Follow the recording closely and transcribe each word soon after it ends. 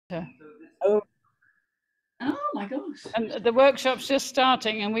Oh. Oh my gosh. And the workshop's just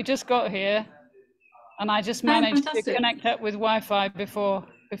starting and we just got here and I just managed to connect up with Wi-Fi before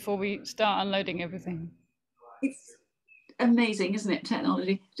we start unloading everything. It's amazing, isn't it?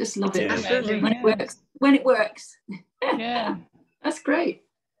 Technology. Just love it. Amazing, when it works. When it works. Yeah. That's great.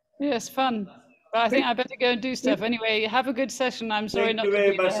 Yeah, it's fun. But I think I better go and do stuff. Anyway, have a good session. I'm sorry not to be there.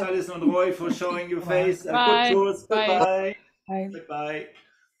 Thank you very much, Alice and Roy, for showing your face. Bye. Good tours. Goodbye. Bye. Goodbye.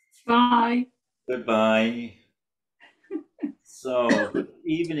 Bye. Goodbye. So, good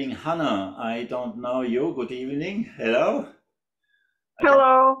evening, Hannah. I don't know you. Good evening. Hello.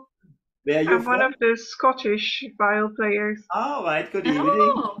 Hello. Where are you I'm from? one of the Scottish viol players. All right. Good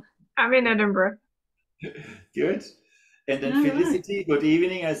evening. I'm in Edinburgh. Good. And then Felicity, good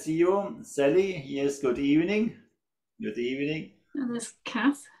evening. I see you. Sally, yes, good evening. Good evening. And there's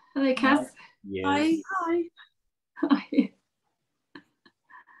Kath. Hello, Kath. Yes. Hi. Hi. Hi.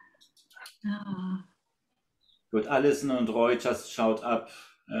 Good. Alison and Roy just showed up,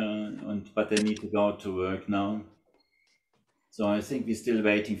 but they need to go to work now. So I think we're still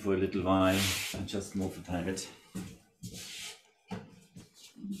waiting for a little while. I'll just move a tiny bit.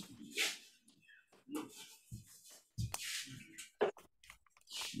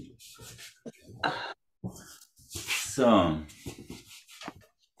 So,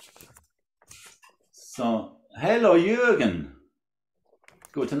 hello Jürgen.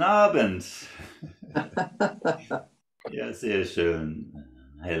 Guten Abend. Ja, sehr schön.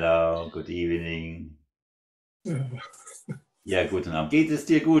 Hello, good evening. Ja, guten Abend. Geht es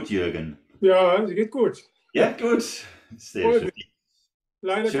dir gut, Jürgen? Ja, es geht gut. Ja, gut. Sehr schön.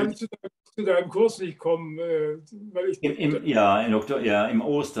 Leider schön. kann ich zu deinem Kurs nicht kommen, weil ich... Im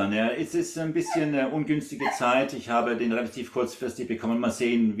Ostern. Ja. Es ist ein bisschen eine ungünstige Zeit. Ich habe den relativ kurzfristig bekommen. Mal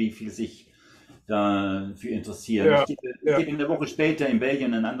sehen, wie viel sich dafür interessieren. Ja, ich gebe eine Woche später in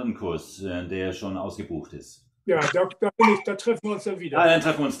Belgien einen anderen Kurs, der schon ausgebucht ist. Ja, da treffen wir uns dann wieder. Ah, dann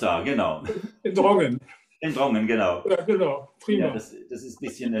treffen wir uns da, genau. In Drongen. In Drongen, genau. Ja, genau, prima. Ja, das ist ein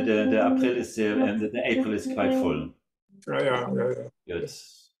bisschen, der April ist der April ist quite full. Ja. Good.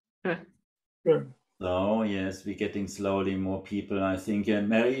 Good. So, yes, we're getting slowly more people, I think.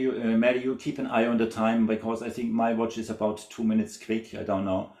 Mary, you keep an eye on the time, because I think my watch is about 2 minutes quick. I don't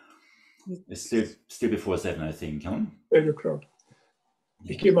know. It's still before 7, I think. Huh? 8 o'clock.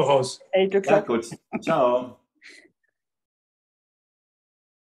 Ich gehe mal raus. 8 o'clock. Ja, gut. Ciao.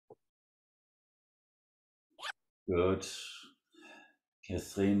 Good.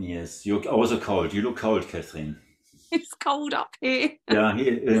 Catherine, yes. You're also cold. You look cold, Catherine. It's cold up here. Yeah,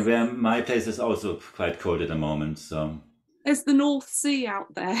 here, my place is also quite cold at the moment. So there's the North Sea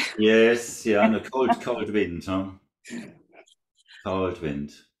out there. Yes, yeah, and a cold wind, huh? Cold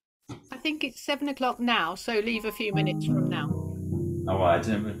wind. I think it's 7 o'clock now, so leave a few minutes from now. All right,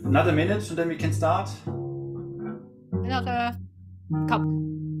 another minute, and then we can start. Another couple.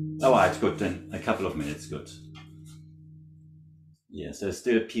 All right, good then. A couple of minutes, good. Yes, there's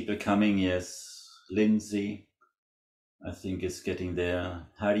still people coming. Yes, Lindsay, I think is getting there.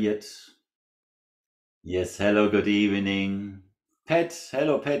 Harriet. Yes, hello, good evening. Pat,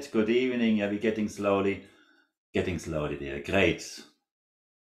 hello, Pat, good evening. Yeah, we're getting slowly there. Great.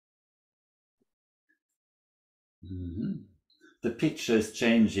 The picture is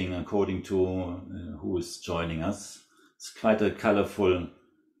changing according to who is joining us. It's quite a colorful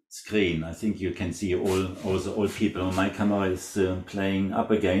screen. I think you can see all the old people. My camera is playing up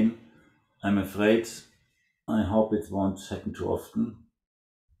again. I'm afraid. I hope it won't happen too often.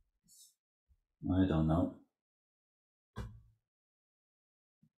 I don't know.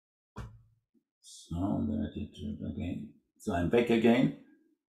 So there I did it again. So I'm back again,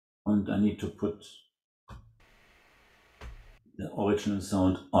 and I need to put the original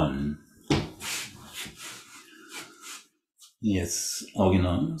sound on. Yes,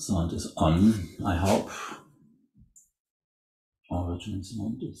 original sound is on, I hope. Original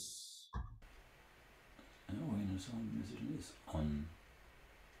sound is on.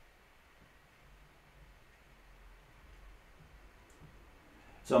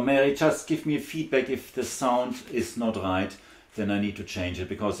 So Mary, just give me feedback if the sound is not right, then I need to change it,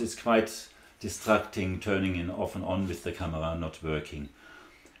 because it's quite distracting turning it off and on with the camera not working.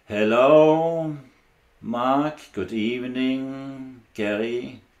 Hello, Mark, good evening.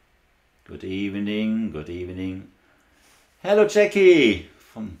 Gary, good evening, good evening. Hello, Jackie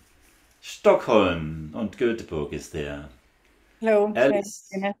from Stockholm, and Göteborg is there. Hello.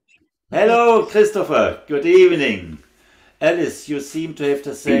 Alice. Hello, Christopher, good evening. Alice, you seem to have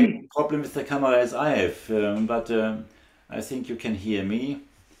the same problem with the camera as I have, but I think you can hear me,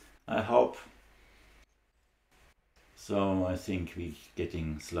 I hope. So I think we're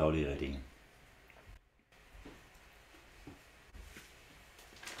getting slowly ready.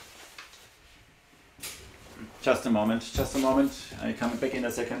 Just a moment, just a moment. I come back in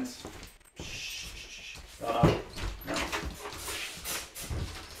a second. No.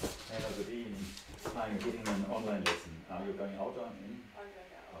 Good evening. I'm giving an online lesson. Are you going out or in? I'm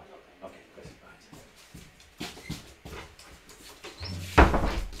going out. Okay, right.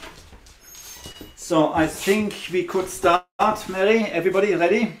 So I think we could start, Mary. Everybody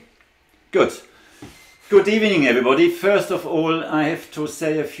ready? Good. Good evening, everybody. First of all, I have to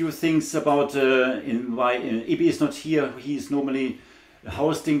say a few things about why Ibi is not here. He is normally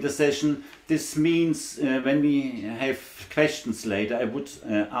hosting the session. This means when we have questions later, I would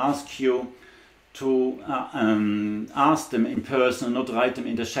ask you to ask them in person and not write them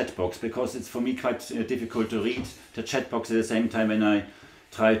in the chat box, because it's for me quite difficult to read the chat box at the same time when I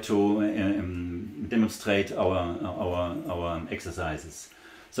try to demonstrate our exercises.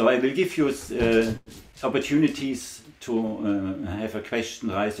 So I will give you opportunities to have a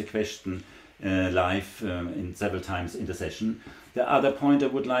question, raise a question live in several times in the session. The other point I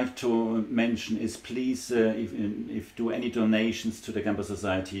would like to mention is, please, if do any donations to the Gamma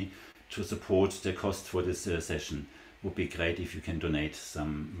Society to support the cost for this session. Would be great if you can donate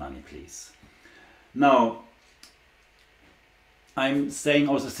some money, please. Now, I'm saying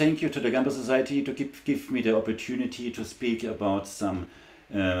also thank you to the Gamma Society to give me the opportunity to speak about some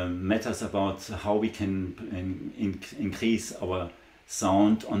matters about how we can increase our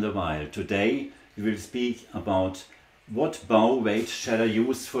sound on the viol. Today we will speak about what bow weight shall I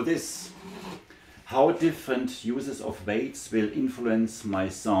use for this? How different uses of weights will influence my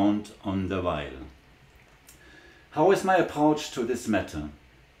sound on the viol. How is my approach to this matter?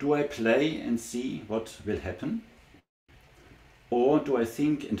 Do I play and see what will happen? Or do I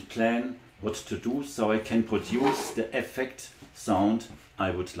think and plan what to do so I can produce the effect sound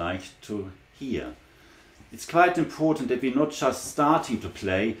I would like to hear? It's quite important that we're not just starting to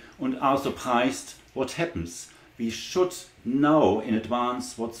play and are surprised what happens. We should know in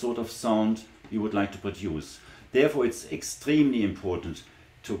advance what sort of sound we would like to produce. Therefore, it's extremely important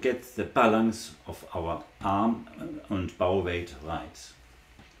to get the balance of our arm and bow weight right.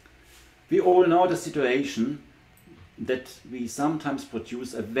 We all know the situation that we sometimes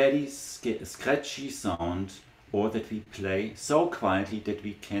produce a very scratchy sound, or that we play so quietly that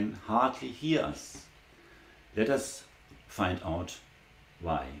we can hardly hear us. Let us find out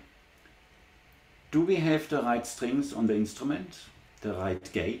why. Do we have the right strings on the instrument, the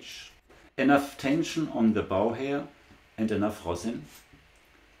right gauge, enough tension on the bow hair and enough rosin?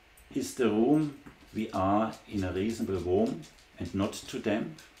 Is the room we are in a reasonable warm and not too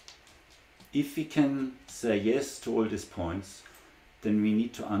damp? If we can say yes to all these points, then we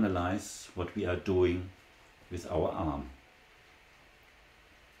need to analyze what we are doing with our arm.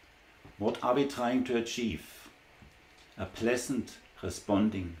 What are we trying to achieve? A pleasant,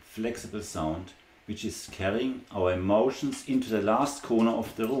 responding, flexible sound which is carrying our emotions into the last corner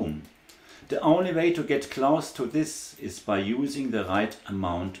of the room. The only way to get close to this is by using the right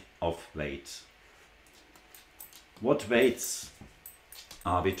amount of weight. What weights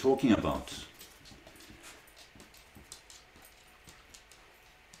are we talking about?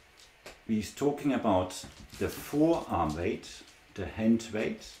 We're talking about the forearm weight, the hand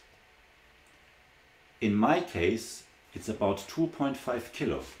weight. In my case, it's about 2.5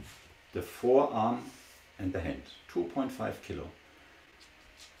 kilo. The forearm and the hand, 2.5 kilo.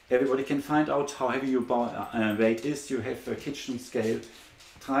 Everybody can find out how heavy your weight is. You have a kitchen scale.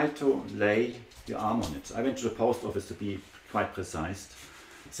 Try to lay your arm on it. I went to the post office to be quite precise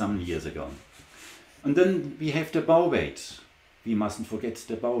some years ago. And then we have the bow weight. We mustn't forget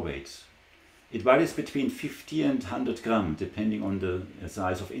the bow weight. It varies between 50 and 100 grams, depending on the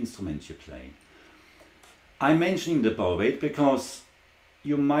size of instrument you play. I'm mentioning the bow weight because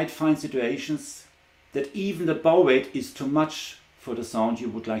you might find situations that even the bow weight is too much for the sound you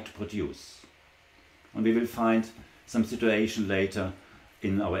would like to produce. And we will find some situation later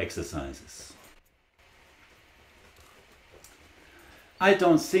in our exercises. I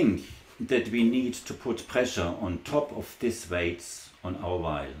don't think that we need to put pressure on top of these weights on our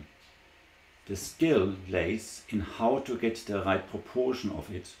viol. The skill lays in how to get the right proportion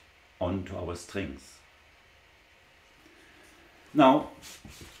of it onto our strings. Now,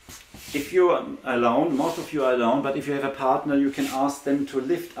 if you're alone, most of you are alone, but if you have a partner, you can ask them to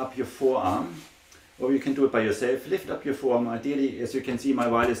lift up your forearm, or you can do it by yourself. Lift up your forearm. Ideally, as you can see, my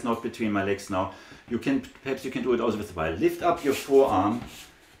viol is not between my legs now. Perhaps you can do it also with the viol. Lift up your forearm,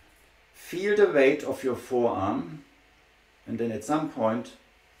 feel the weight of your forearm, and then at some point,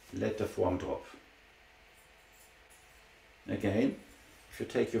 let the forearm drop. Again, if you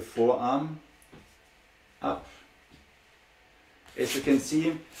take your forearm up, as you can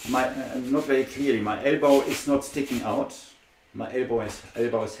see, not very clearly, my elbow is not sticking out. My elbow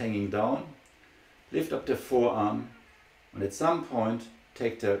is hanging down. Lift up the forearm, and at some point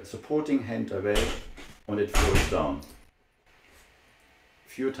take the supporting hand away and it falls down. A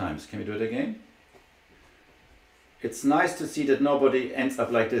few times. Can we do it again? It's nice to see that nobody ends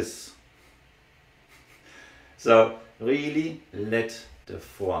up like this. So really let the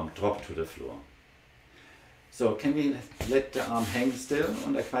forearm drop to the floor. So can we let the arm hang still?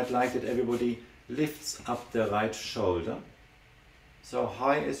 And I quite like that everybody lifts up the right shoulder. So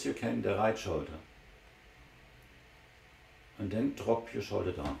high as you can, the right shoulder. And then drop your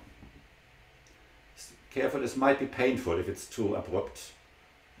shoulder down. Careful, this might be painful if it's too abrupt.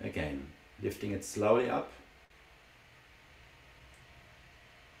 Again, lifting it slowly up.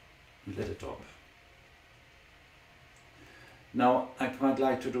 And let it drop. Now, I quite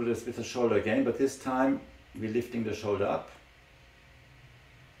like to do this with the shoulder again, but this time we're lifting the shoulder up.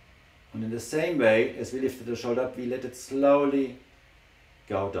 And in the same way as we lifted the shoulder up, we let it slowly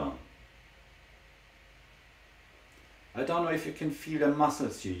go down. I don't know if you can feel the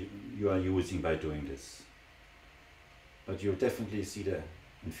muscles you are using by doing this, but you'll definitely see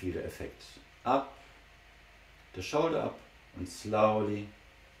and feel the effect. Up, the shoulder up, and slowly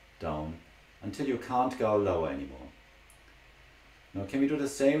down until you can't go lower anymore. Now can we do the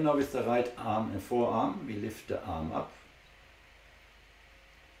same now with the right arm and forearm? We lift the arm up.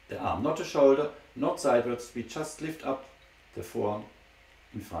 The arm, not the shoulder, not sideways, we just lift up the forearm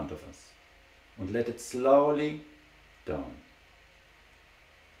in front of us and let it slowly down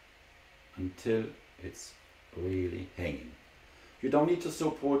until it's really hanging. You don't need to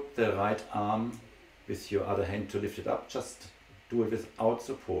support the right arm with your other hand to lift it up, just do it without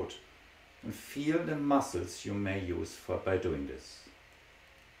support and feel the muscles you may use by doing this.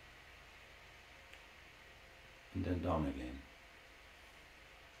 And then down again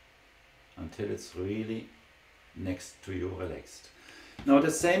until it's really next to you relaxed. Now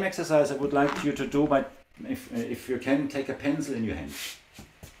the same exercise I would like you to do by, if you can, take a pencil in your hand.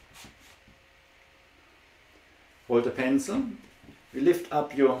 Hold the pencil. We lift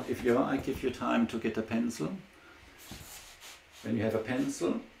up your, I give you time to get a pencil. When you have a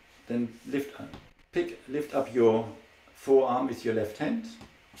pencil, then lift up your forearm with your left hand.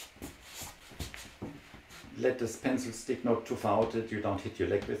 Let this pencil stick not too far out that you don't hit your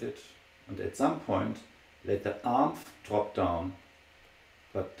leg with it. And at some point, let the arm drop down,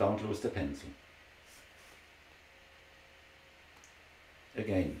 but don't lose the pencil.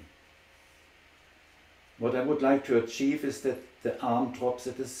 Again. What I would like to achieve is that the arm drops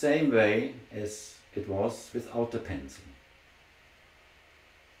it the same way as it was without the pencil.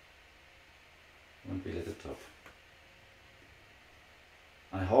 And we let it drop.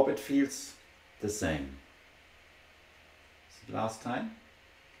 I hope it feels the same. Last time.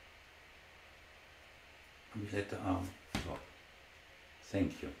 We let the arm drop.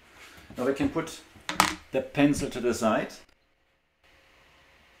 Thank you. Now we can put the pencil to the side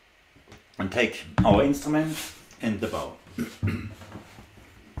and take our instrument and the bow.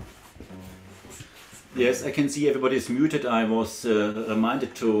 Yes, I can see everybody's muted. I was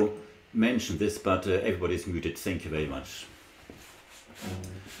reminded to mention this, but everybody's muted. Thank you very much.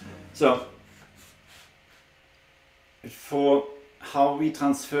 So, for how we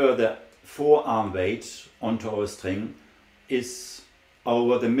transfer the forearm weight onto our string is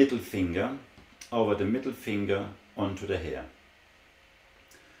over the middle finger onto the hair.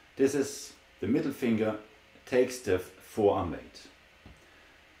 This is the middle finger takes the forearm weight.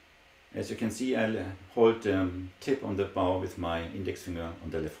 As you can see, I'll hold the tip on the bow with my index finger on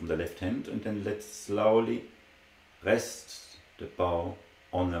the from the left hand, and then let's slowly rest the bow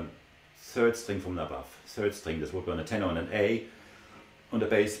on the third string from above. Third string, this would be on a tenor and an A, on the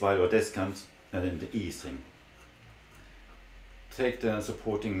bass viol or descant, and then the E string. Take the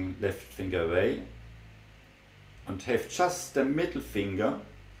supporting left finger away and have just the middle finger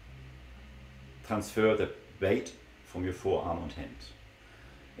transfer the weight from your forearm and hand.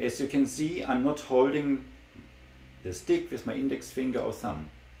 As you can see, I'm not holding the stick with my index finger or thumb.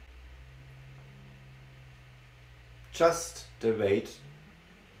 Just the weight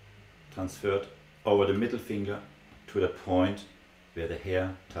transferred over the middle finger to the point where the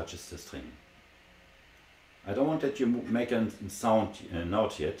hair touches the string. I don't want that you make a sound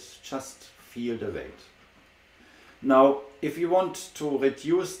note yet, just feel the weight. Now, if you want to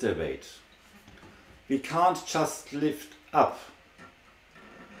reduce the weight, we can't just lift up.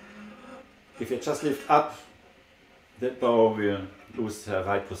 If you just lift up, the bow will lose the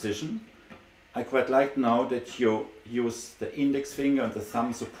right position. I quite like now that you use the index finger and the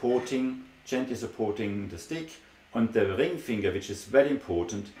thumb supporting, gently supporting the stick, and the ring finger, which is very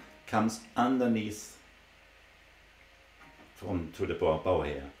important, comes underneath to the bow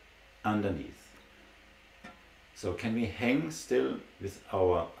here, underneath. So can we hang still with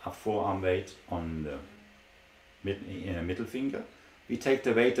our forearm weight on the middle finger? We take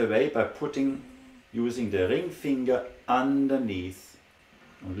the weight away by using the ring finger underneath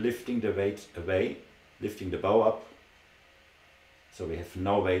and lifting the weight away, lifting the bow up, so we have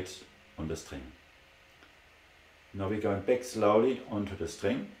no weight on the string. Now we're going back slowly onto the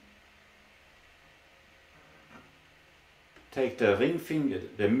string. Take the ring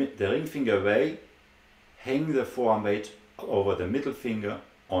finger away, hang the forearm weight over the middle finger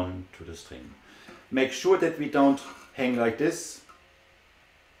onto the string. Make sure that we don't hang like this,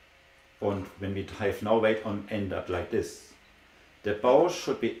 and when we have no weight on, end up like this. The bow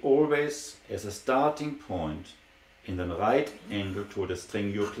should be always as a starting point in the right angle to the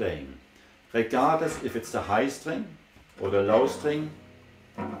string you're playing. Regardless if it's the high string or the low string,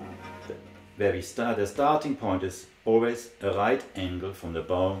 where we start, the starting point is always a right angle from the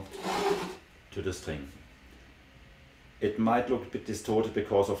bow to the string. It might look a bit distorted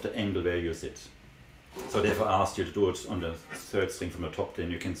because of the angle where you sit. So therefore I asked you to do it on the third string from the top, then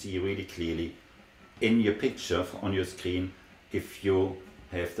you can see really clearly in your picture on your screen if you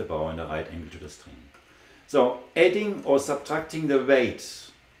have the bow in the right angle to the string. So adding or subtracting the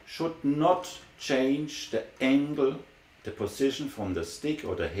weight should not change the angle, the position from the stick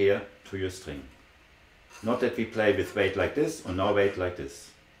or the hair to your string. Not that we play with weight like this or no weight like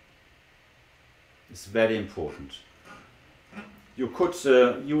this. It's very important. You could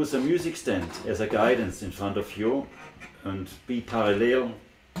use a music stand as a guidance in front of you and be parallel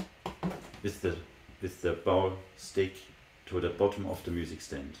with the bow stick to the bottom of the music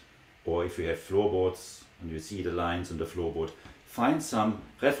stand. Or if you have floorboards and you see the lines on the floorboard, find some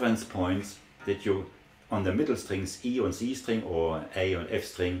reference points that you, on the middle strings, E and C string or A and F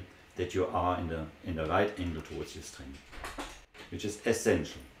string, that you are in the right angle towards your string, which is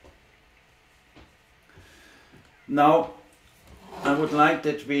essential. Now, I would like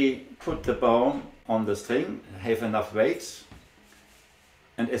that we put the bow on the string, have enough weight,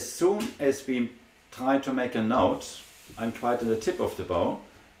 and as soon as we try to make a note, I'm quite at the tip of the bow,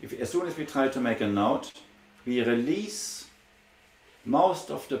 as soon as we try to make a note, we release most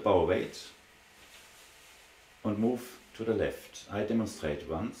of the bow weight and move to the left. I demonstrate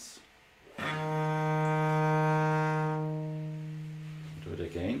once. Do it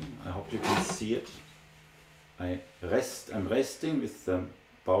again. I hope you can see it. I'm resting with the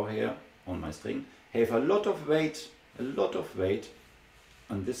bow here on my string. Have a lot of weight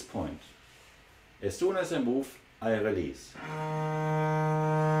on this point. As soon as I move, I release.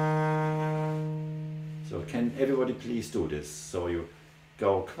 So can everybody please do this? So you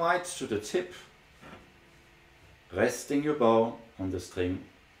go quite to the tip, resting your bow on the string,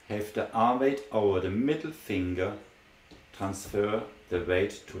 have the arm weight over the middle finger, transfer the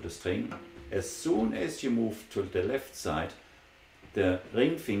weight to the string. As soon as you move to the left side, the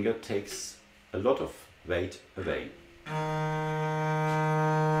ring finger takes a lot of weight away.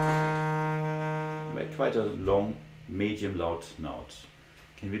 Make quite a long, medium loud note.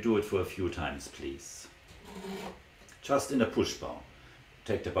 Can we do it for a few times, please? Just in a push bow.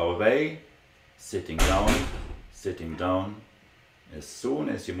 Take the bow away, sitting down. As soon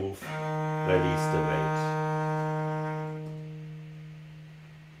as you move, release the weight.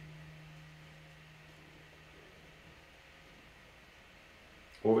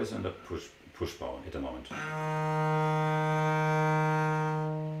 Always under push bow at the moment.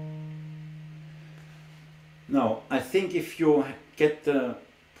 Now, I think if you get the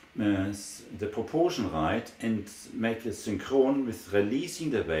proportion right and make it synchron with releasing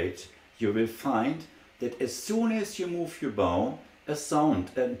the weight, you will find that as soon as you move your bow, a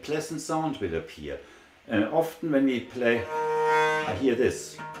pleasant sound will appear. Often when we play, I hear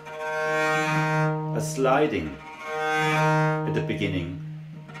this, a sliding at the beginning,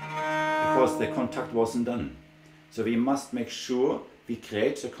 because the contact wasn't done. So we must make sure we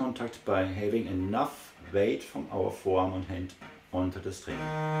create the contact by having enough weight from our forearm and hand onto the string.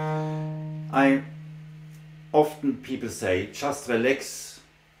 Often people say, just relax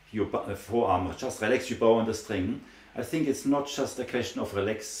your forearm, just relax your bow on the string. I think it's not just a question of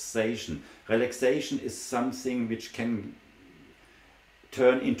relaxation. Relaxation is something which can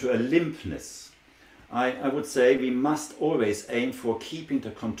turn into a limpness. I would say we must always aim for keeping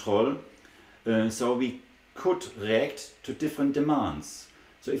the control, so we could react to different demands.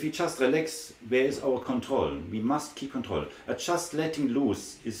 So if we just relax, where is our control? We must keep control. Just letting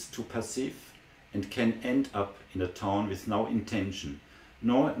loose is too passive and can end up in a tone with no intention,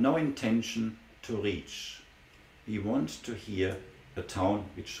 no intention to reach. We want to hear a tone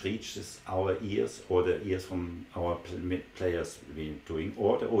which reaches our ears or the ears from our players we're doing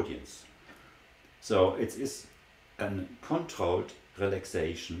or the audience. So it is a controlled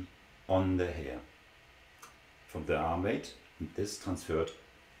relaxation on the hair from the arm weight, and this transferred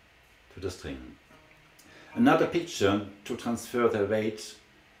to the string. Another picture to transfer the weight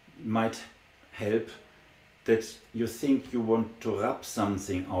might help that you think you want to rub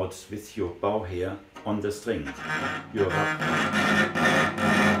something out with your bow hair on the string. You rub.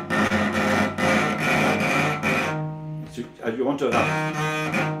 You want to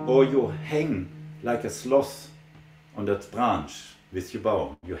rub. Or you hang like a sloth on that branch with your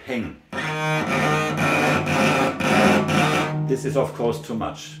bow. You hang. This is of course too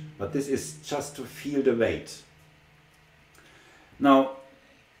much, but this is just to feel the weight. Now,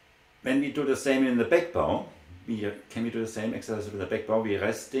 when we do the same in the back bow, can we do the same exercise with the back bow? We're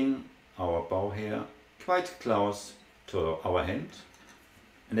resting our bow hair quite close to our hand,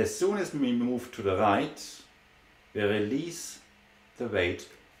 and as soon as we move to the right, we release the weight,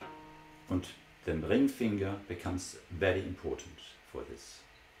 and the ring finger becomes very important for this.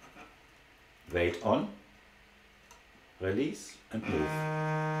 Weight on, release and move.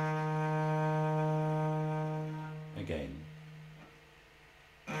 Again.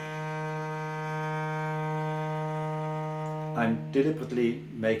 I'm deliberately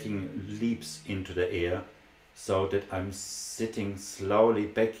making leaps into the air so that I'm sitting slowly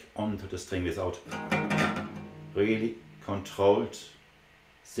back onto the string without really controlled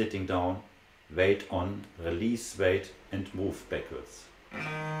sitting down, weight on, release weight and move backwards.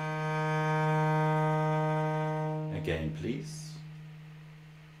 Again, please.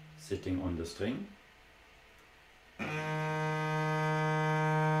 Sitting on the string.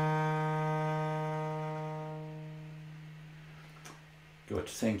 Good,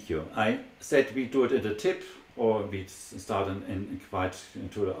 thank you. I said we do it at the tip, or we start in quite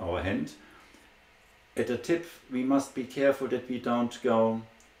into our hand. At the tip, we must be careful that we don't go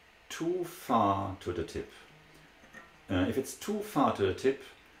too far to the tip. If it's too far to the tip,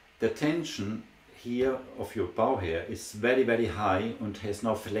 the tension here of your bow hair is very, very high and has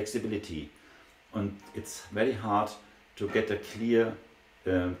no flexibility. And it's very hard to get a clear,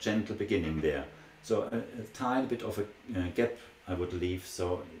 gentle beginning there. So a tiny bit of a gap I would leave,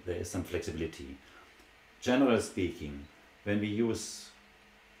 so there is some flexibility. Generally speaking, when we use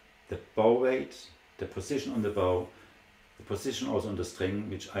the bow weight, the position on the bow, the position also on the string,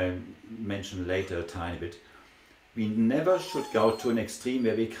 which I mention later a tiny bit, we never should go to an extreme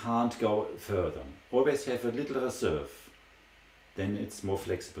where we can't go further. Always have a little reserve, then it's more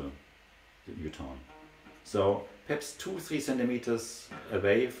flexible, the U-tone. So perhaps 2-3 centimeters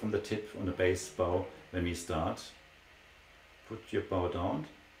away from the tip on the bass bow when we start. Put your bow down,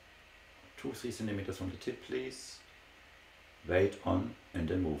 2-3 centimeters from the tip please, weight on and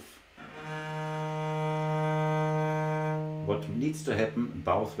then move. What needs to happen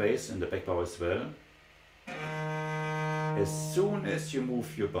both ways, in the back bow as well, as soon as you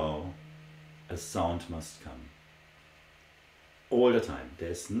move your bow, a sound must come. All the time.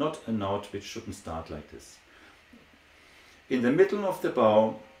 There's not a note which shouldn't start like this. In the middle of the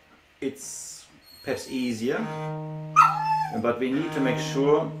bow, it's perhaps easier, but we need to make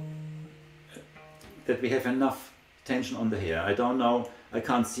sure that we have enough tension on the hair. I don't know, I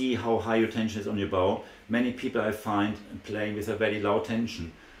can't see how high your tension is on your bow. Many people I find playing with a very low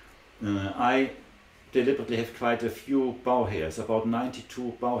tension. I deliberately have quite a few bow hairs, about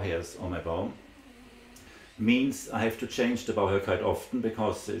 92 bow hairs on my bow. Means I have to change the bow hair quite often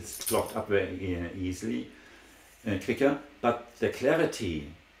because it's clogged up very easily, quicker. But the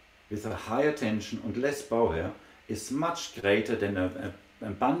clarity with a higher tension and less bow hair is much greater than a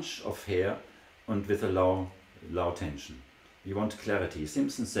bunch of hair and with a low tension. We want clarity.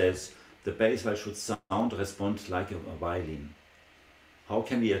 Simpson says the bass viol should sound, respond like a violin. How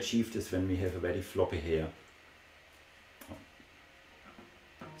can we achieve this when we have a very floppy hair?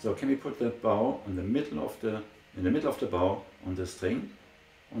 So can we put the bow in the middle of the bow on the string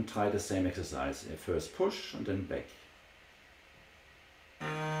and try the same exercise. First push and then back.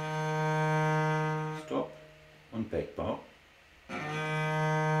 Stop and back bow.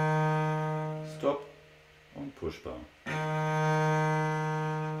 Stop and push bow.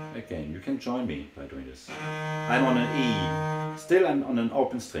 Again, you can join me by doing this. I'm on an E. Still I'm on an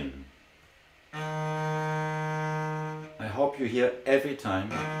open string. I hope you hear every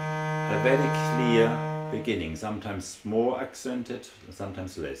time a very clear beginning, sometimes more accented,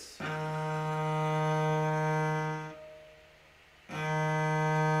 sometimes less.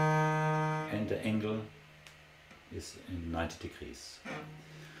 and the angle is in 90 degrees.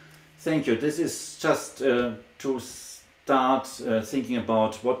 Thank you. This is just to start thinking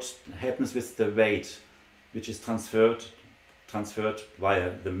about what happens with the weight which is transferred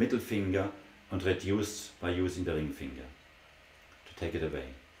via the middle finger and reduced by using the ring finger to take it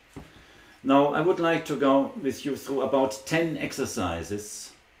away. Now I would like to go with you through about 10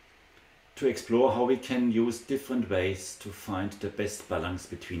 exercises to explore how we can use different ways to find the best balance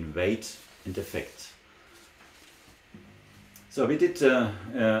between weight and effect. So we did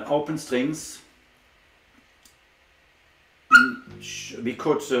open strings. We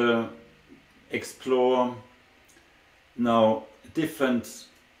could explore now different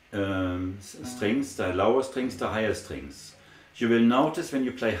strings, the lower strings, the higher strings. You will notice when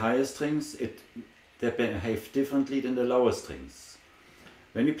you play higher strings, they behave differently than the lower strings.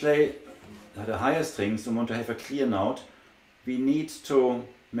 When we play the higher strings and want to have a clear note, we need to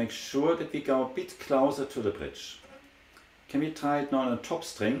make sure that we go a bit closer to the bridge. Can we try it now on a top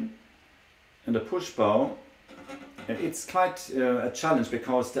string and a push bow? And it's quite a challenge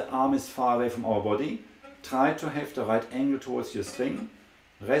because the arm is far away from our body. Try to have the right angle towards your string.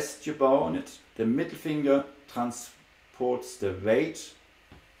 Rest your bow on it. The middle finger transports the weight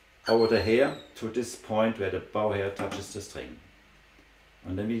over the hair to this point where the bow hair touches the string.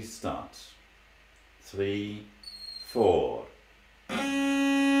 And then we start. 3, 4.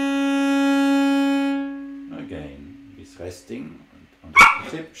 Again, with resting on the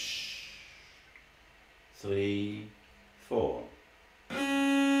tip. 3, 4.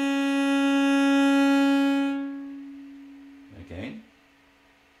 Again.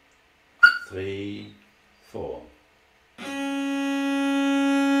 3, 4.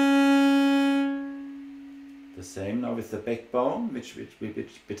 The same now with the back bow, which will be a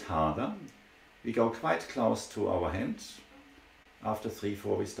bit harder. We go quite close to our hand. After 3,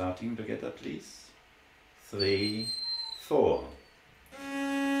 4 we're starting together, please. 3, 4.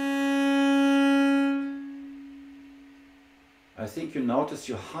 I think you notice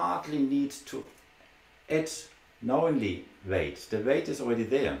you hardly need to add knowingly weight. The weight is already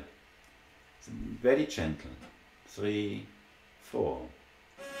there. It's very gentle. 3, 4.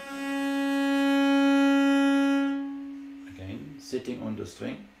 Again, sitting on the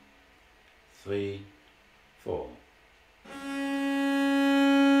string. 3, 4.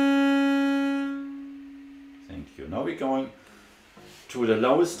 Thank you. Now we're going to the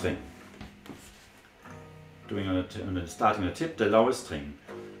lowest string. Starting a tip, the lowest string.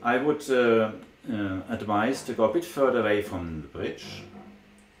 I would advise to go a bit further away from the bridge.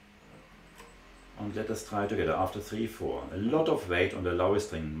 And let us try together after 3, 4. A lot of weight on the lowest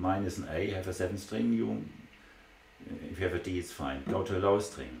string. Mine is an A, have a 7th string. If you have a D, it's fine. Go to the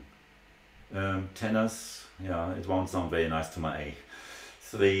lowest string. Tenors, yeah, it won't sound very nice to my A.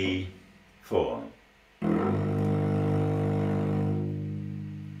 3, 4.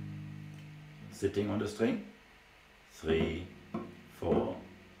 Sitting on the string. 3, 4.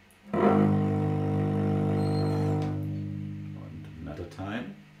 And another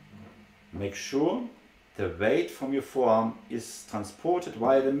time. Make sure the weight from your forearm is transported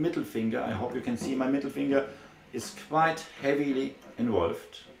via the middle finger. I hope you can see my middle finger is quite heavily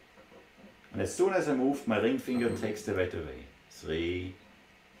involved. And as soon as I move, my ring finger takes the weight away. 3,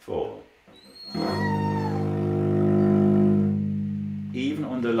 4. Even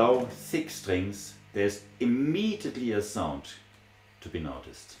on the low, thick strings, there's immediately a sound to be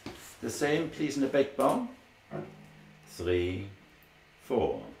noticed. The same, please, in the back bow. 3,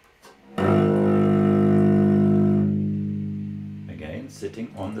 4. Again,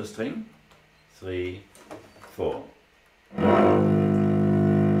 sitting on the string. 3, 4.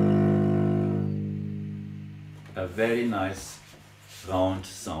 A very nice round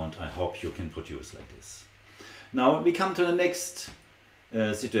sound I hope you can produce like this. Now we come to the next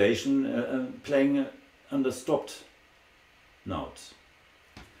situation, playing on the stopped note.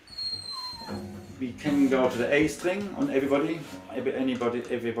 We can go to the A string on everybody's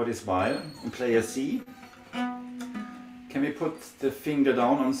viol and play a C. Can we put the finger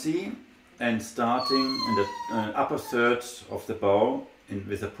down on C and starting in the upper third of the bow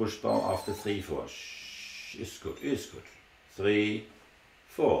with a push bow after 3, 4. Is good, is good. 3,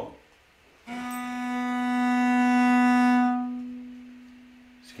 4.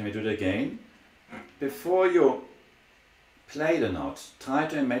 So can we do it again? Before you play the note, try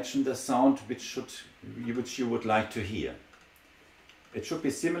to imagine the sound which you would like to hear. It should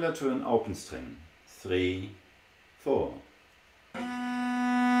be similar to an open string. 3, 4.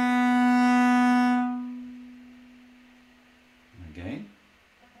 Again.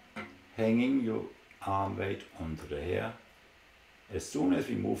 Hanging your arm weight onto the hair. As soon as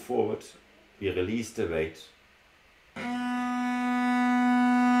we move forward, we release the weight.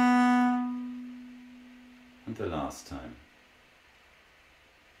 And the last time.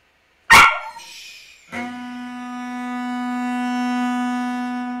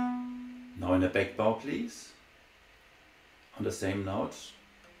 Now in a back bow, please. On the same note.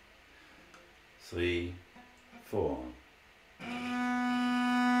 3, 4.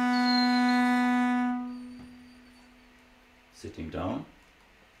 Sitting down.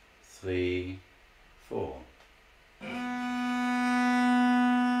 3, 4.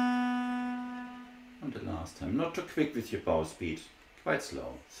 And the last time. Not too quick with your bow speed. Quite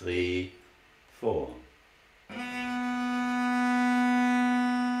slow. 3, 4.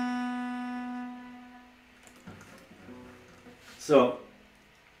 So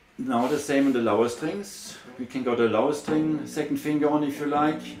now the same on the lower strings. We can go to the lower string, second finger on if you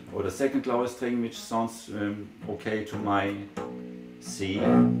like, or the second lower string, which sounds okay to my C.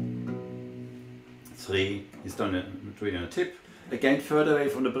 3 is done really on a tip. Again, further away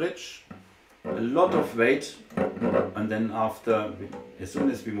from the bridge. A lot of weight, and then after, as soon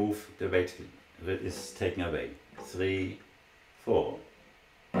as we move, the weight is taken away. 3, 4.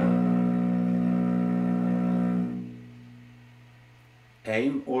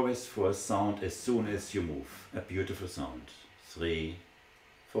 Aim always for a sound as soon as you move. A beautiful sound. 3,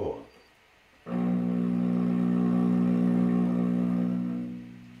 4.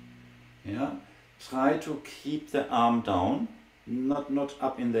 Yeah. Try to keep the arm down, not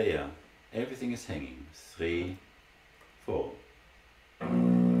up in the air. Everything is hanging. 3, 4. And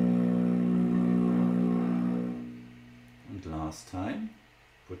last time,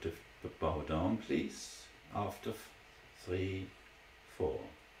 put the bow down, please. After 3, 4.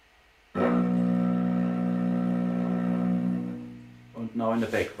 And now in the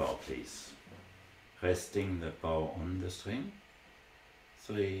back bow, please. Resting the bow on the string.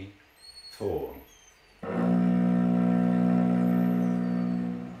 3, 4.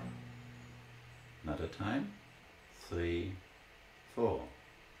 Another time. 3, 4.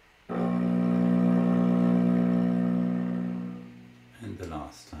 And the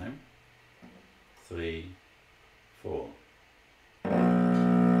last time. 3, 4.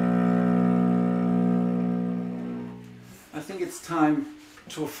 I think it's time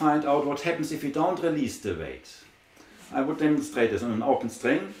to find out what happens if you don't release the weight. I would demonstrate this on an open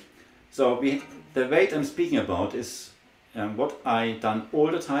string. So the weight I'm speaking about is what I done all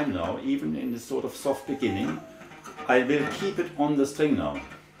the time now, even in this sort of soft beginning. I will keep it on the string now.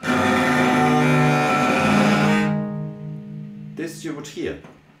 This you would hear.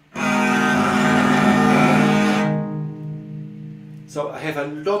 So I have a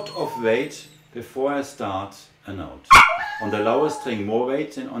lot of weight before I start a note. On the lower string more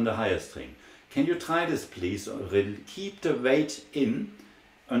weight than on the higher string. Can you try this please? Keep the weight in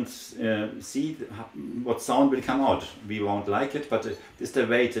and see what sound will come out. We won't like it, but it's the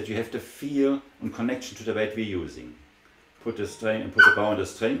weight that you have to feel in connection to the weight we're using. Put the string and put the bow on the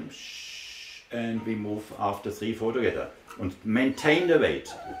string, and we move after 3, 4 together. And maintain the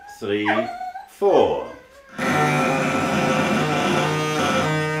weight. 3, 4.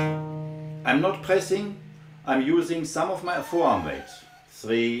 I'm not pressing, I'm using some of my forearm weight.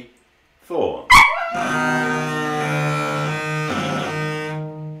 3, 4.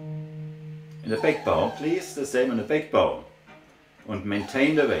 In the back bow, please, the same in the back bow. And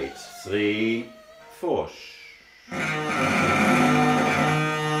maintain the weight. 3, 4.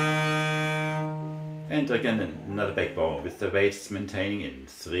 And again another back bow with the weights maintaining in.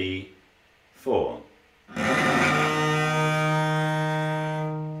 3, 4.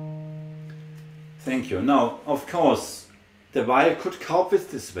 Thank you. Now, of course, the viol could cope with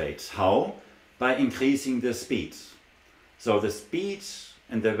this weight. How? By increasing the speed. So the speed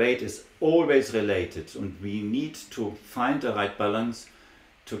and the weight is always related, and we need to find the right balance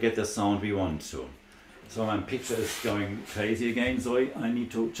to get the sound we want to. So my picture is going crazy again. Sorry, I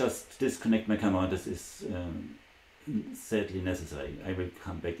need to just disconnect my camera. This is sadly necessary. I will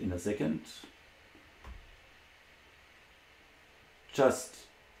come back in a second. Just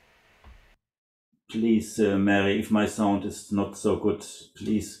please, Mary, if my sound is not so good,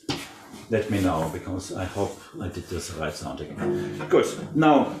 please let me know, because I hope I did this right sound again. Good.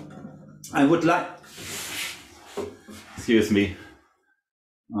 Now, I would like... Excuse me.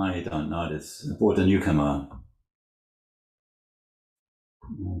 I don't know this. I bought a new camera.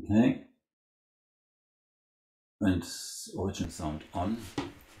 Okay. And origin sound on.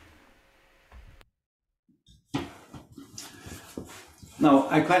 Now,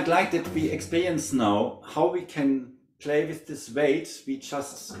 I quite like that we experience now how we can play with this weight we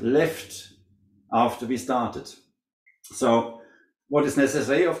just left after we started. So What is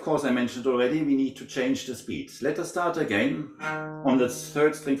necessary, of course, I mentioned already, we need to change the speed. Let us start again on the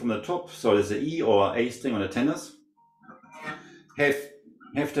third string from the top. So there's the E or A string on the tenors. Have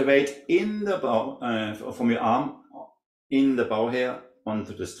the weight in the bow, from your arm in the bow here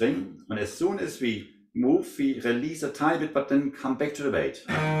onto the string. And as soon as we move, we release a tiny bit, but then come back to the weight.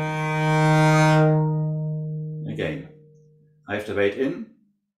 Again, I have the weight in.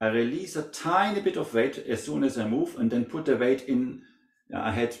 I release a tiny bit of weight as soon as I move, and then put the weight in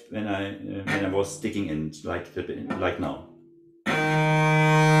I had when I was sticking in, like now.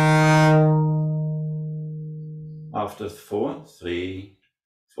 After 4, 3,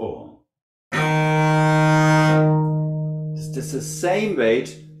 4. This is the same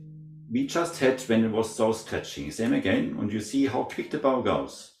weight we just had when it was so scratching. Same again, and you see how quick the bow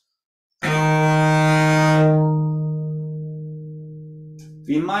goes.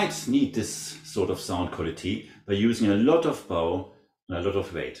 We might need this sort of sound quality by using a lot of bow and a lot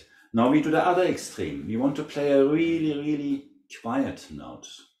of weight. Now we do the other extreme. We want to play a really, really quiet note.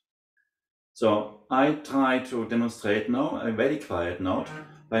 So I try to demonstrate now a very quiet note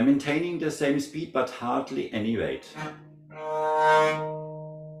by maintaining the same speed but hardly any weight.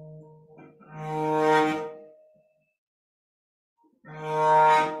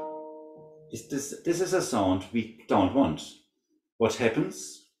 This is a sound we don't want. What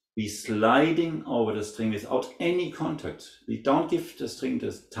happens? We sliding over the string without any contact. We don't give the string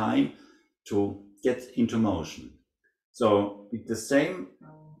the time to get into motion. So with the same,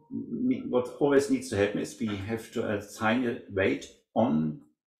 what always needs to happen is we have to assign a weight on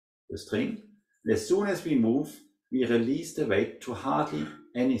the string. As soon as we move, we release the weight to hardly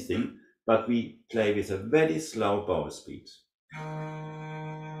anything, but we play with a very slow bow speed.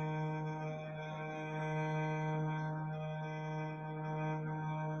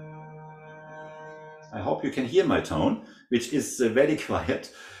 I hope you can hear my tone, which is very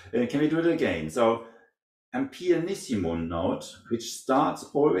quiet. Can we do it again? So a pianissimo note, which starts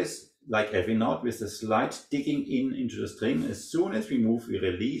always, like every note, with a slight digging into the string. As soon as we move, we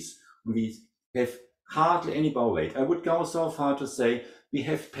release. We have hardly any bow weight. I would go so far to say we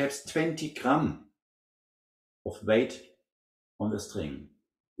have perhaps 20 gram of weight on the string.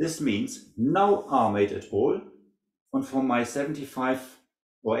 This means no arm weight at all. And from my 75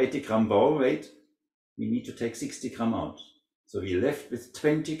 or 80 gram bow weight, we need to take 60 gram out. So we left with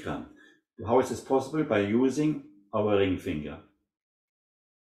 20 gram. How is this possible? By using our ring finger.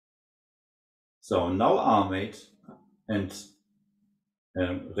 So no arm weight and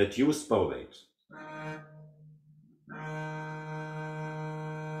reduced bow weight.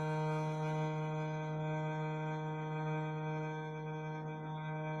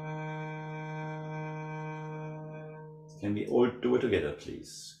 Can we all do it together,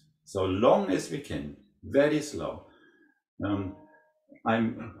 please? So long as we can, very slow. I'm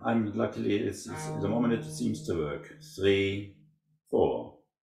luckily it's the moment it seems to work. 3, 4.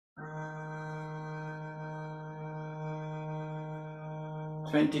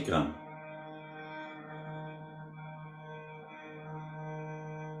 $20 gram.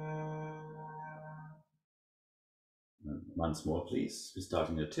 Once more, please. We start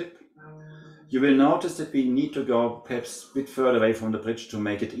in the tip. You will notice that we need to go perhaps a bit further away from the bridge to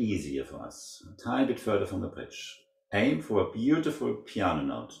make it easier for us. A tiny bit further from the bridge. Aim for a beautiful piano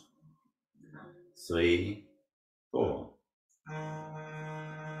note. 3, 4.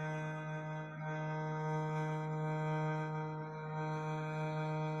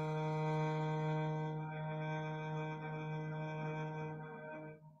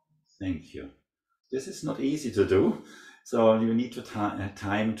 Thank you. This is not easy to do, so you need to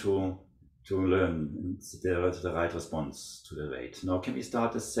time to learn the right response to the weight. Now can we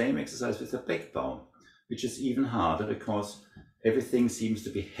start the same exercise with the back bow, which is even harder because everything seems to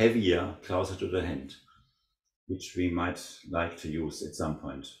be heavier closer to the hand, which we might like to use at some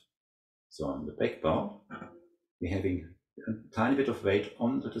point. So on the back bow, we're having a tiny bit of weight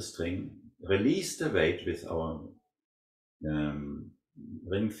onto the string, release the weight with our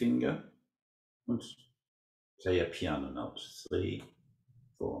ring finger, and play a piano note. 3,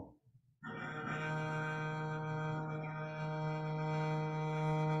 4.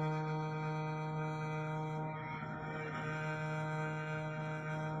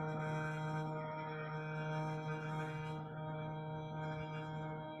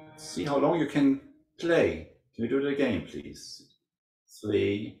 See how long you can play. Can we do it again, please?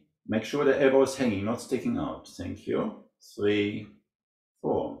 3. Make sure the elbow is hanging, not sticking out. Thank you. 3,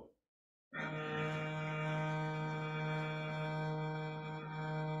 4.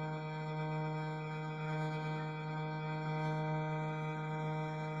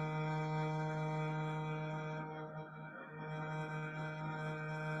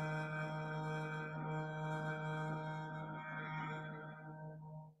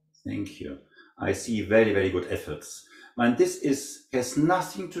 Thank you. I see very, very good efforts. And this has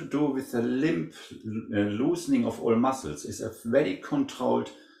nothing to do with the limb loosening of all muscles. It's a very controlled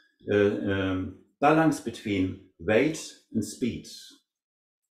balance between weight and speed.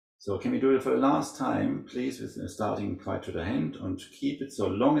 So can we do it for the last time, please, with starting quite to the hand, and keep it so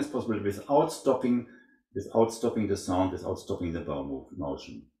long as possible without stopping the sound, without stopping the bow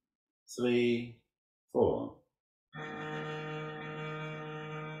motion. 3, 4.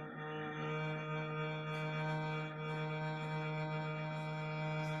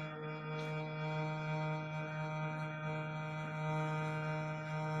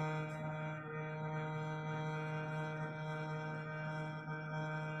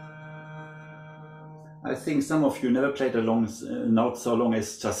 I think some of you never played a note so long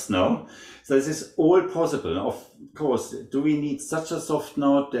as just now. So this is all possible. Of course, do we need such a soft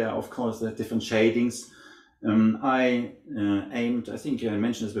note? There are, of course, different shadings. I think I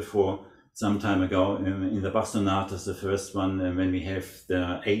mentioned this before some time ago in the Bach sonatas, the first one, when we have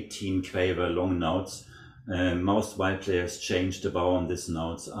the 18 quaver long notes. Most viol players changed the bow on these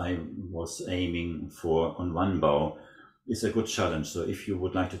notes. I was aiming for on one bow. It's a good challenge. So if you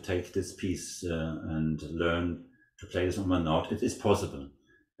would like to take this piece and learn to play this on one note, it is possible.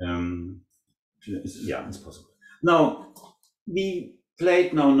 Yeah, it's possible. Now, we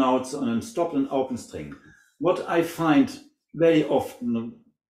played now notes on a stopped and open string. What I find very often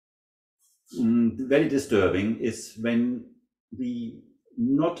very disturbing is when we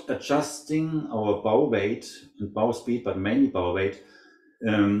not adjusting our bow weight and bow speed, but mainly bow weight,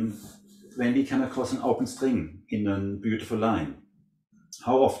 when we come across an open string in a beautiful line.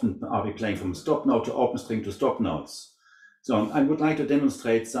 How often are we playing from stop note to open string to stop notes? So I would like to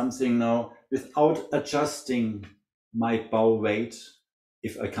demonstrate something now without adjusting my bow weight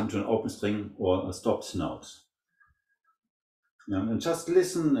if I come to an open string or a stopped note. And just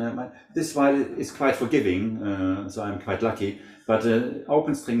listen, this viol is quite forgiving, so I'm quite lucky, but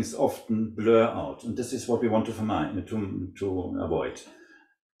open strings often blur out, and this is what we want to avoid.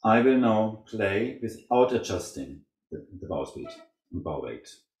 I will now play without adjusting the bow speed and bow weight.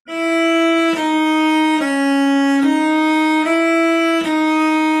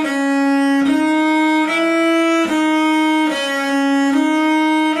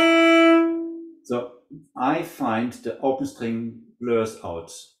 So I find the open string blurs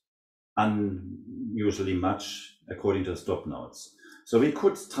out unusually much according to the stop notes. So we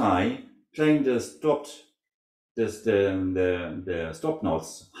could try playing the stop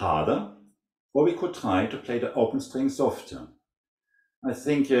notes harder, or we could try to play the open string softer. I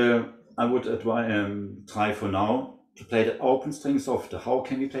think I would try for now to play the open string softer. How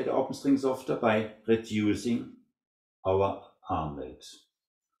can we play the open string softer? By reducing our arm weight.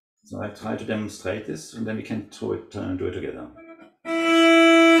 So I try to demonstrate this, and then we can do it together.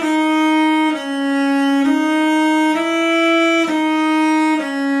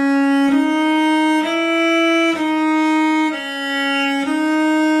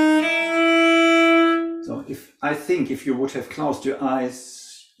 I think if you would have closed your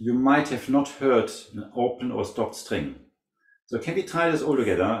eyes, you might have not heard an open or stopped string. So can we try this all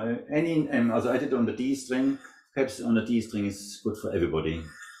together? Also I did on the D string. Perhaps on the D string is good for everybody.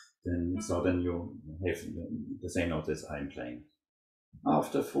 So then you have the same note as I'm playing.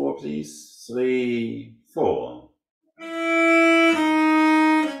 After 4, please. 3, 4.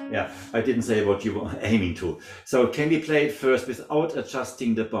 Yeah, I didn't say what you were aiming to. So can we play it first without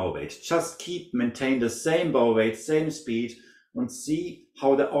adjusting the bow weight? Just maintain the same bow weight, same speed, and see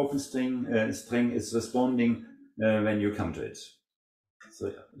how the open string is responding when you come to it.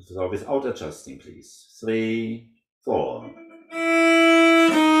 So without adjusting, please. 3, 4.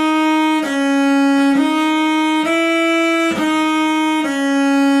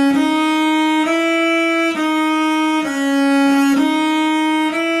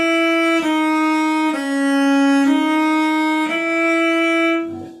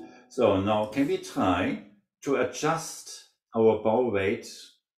 So now can we try to adjust our bow weight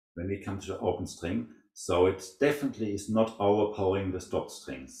when we come to the open string, so it definitely is not overpowering the stopped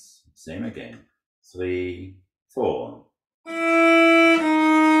strings. Same again. 3, 4.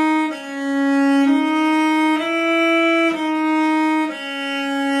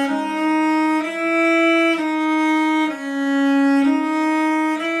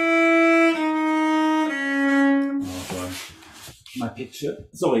 My picture.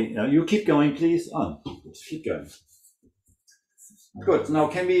 Sorry, you keep going, please. Keep going. Good. Now,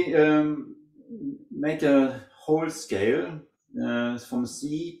 can we make a whole scale from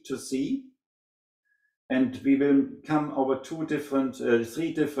C to C, and we will come over 3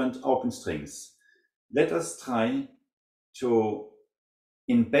 different open strings. Let us try to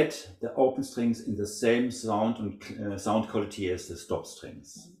embed the open strings in the same sound and sound quality as the stop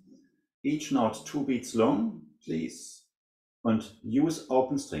strings. Each note 2 beats long, please, and use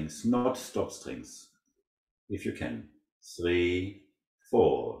open strings, not stop strings, if you can. 3,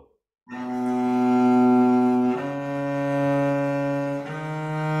 4.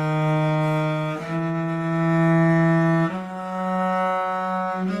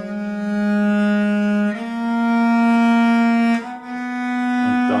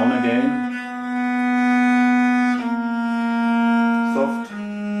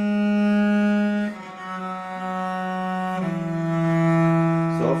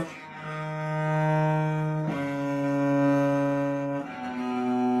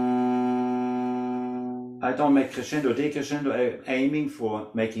 I don't make crescendo, decrescendo, I'm aiming for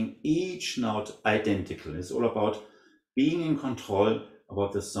making each note identical. It's all about being in control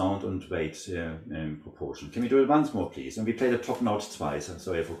about the sound and weight proportion. Can we do it once more, please? And we play the top note twice. I'm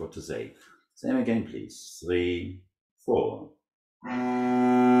sorry, I forgot to say. Same again, please. 3, 4.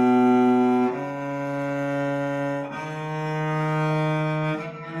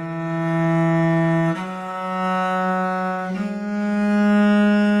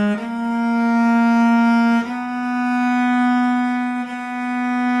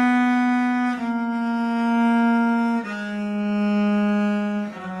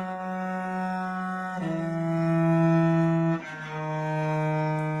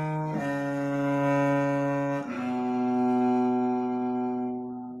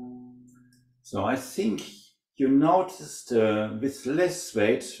 So I think you noticed with less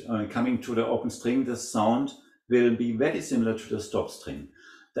weight coming to the open string, the sound will be very similar to the stop string.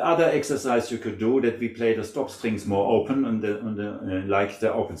 The other exercise you could do that we play the stop strings more open on like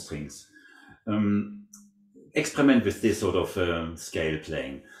the open strings. Experiment with this sort of scale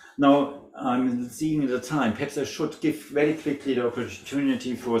playing. Now I'm seeing the time. Perhaps I should give very quickly the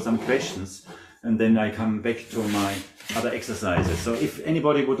opportunity for some questions, and then I come back to my other exercises. So if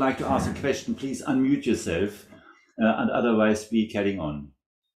anybody would like to ask a question, please unmute yourself, and otherwise we carrying on.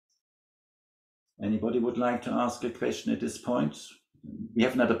 Anybody would like to ask a question at this point? We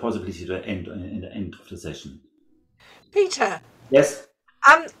have another possibility to end in the end of the session. Peter. Yes.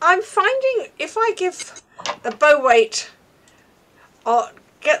 I'm finding if I give the bow weight or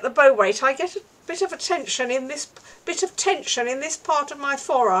get the bow weight, I get a bit of tension in this part of my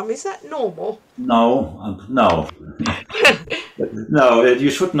forearm. Is that normal? No, no. No, you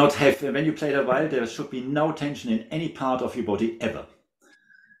should not have, when you play the violin, there should be no tension in any part of your body ever.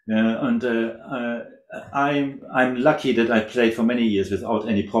 I'm lucky that I played for many years without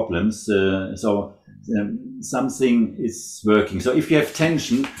any problems. Something is working. So if you have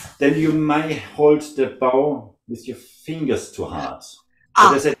tension, then you might hold the bow with your fingers too hard.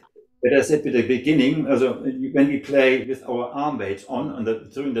 But I said at the beginning, when we play with our arm weight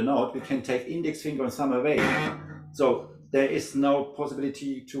during the note, we can take index finger and thumb away. So there is no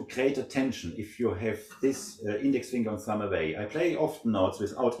possibility to create a tension if you have this index finger and thumb away. I play often notes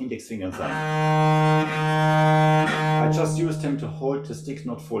without index finger and thumb. I just use them to hold the sticks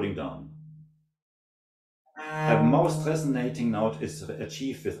not falling down. The most resonating note is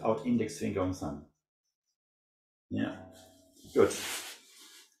achieved without index finger and thumb. Yeah, good.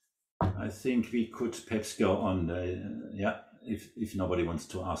 I think we could perhaps go on. If nobody wants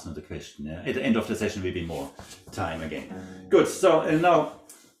to ask another question. Yeah? At the end of the session will be more time again. Good. So now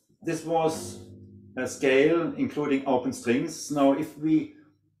this was a scale including open strings. Now if we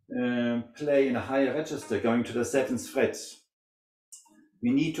play in a higher register going to the 7th fret, we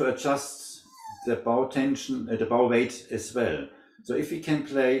need to adjust the bow tension, the bow weight as well. So if we can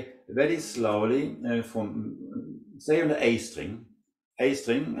play very slowly from say on the A string, a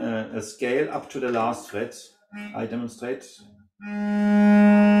scale up to the last fret. I demonstrate. A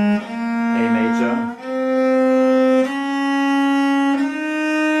major.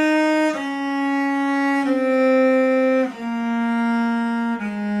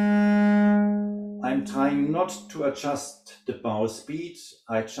 I'm trying not to adjust the bow speed.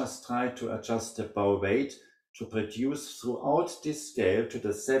 I just try to adjust the bow weight to produce throughout this scale to the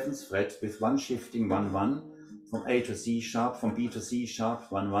 7th fret with one shifting 1-1. From A to C sharp, from B to C sharp,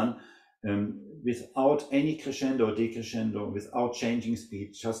 1-1, without any crescendo or decrescendo, without changing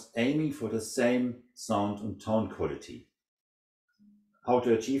speed, just aiming for the same sound and tone quality. How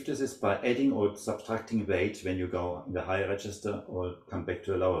to achieve this is by adding or subtracting weight when you go in the higher register or come back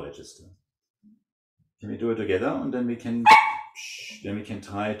to a lower register. Can we do it together? And then we can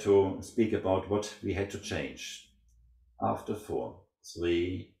try to speak about what we had to change. After 4,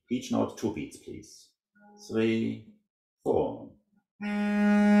 3, each note 2 beats, please. 3, 4.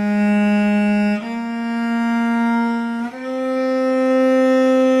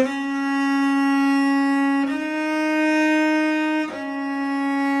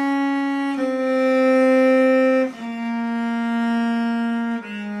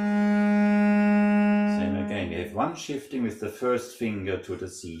 one shifting with the first finger to the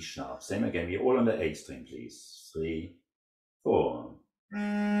C sharp. Same again, we're all on the A string, please. 3, 4.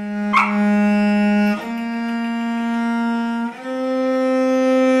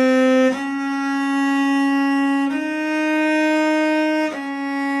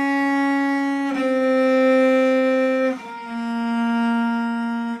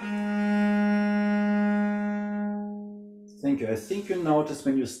 Thank you. I think you noticed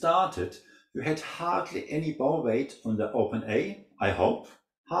when you started, you had hardly any bow weight on the open A, I hope,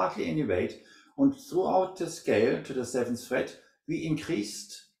 hardly any weight. And throughout the scale to the 7th fret, we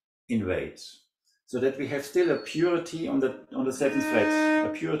increased in weight, so that we have still a purity on the 7th fret, a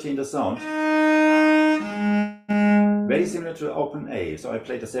purity in the sound. Very similar to open A. So I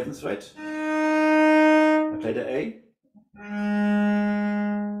play the 7th fret, I play the A.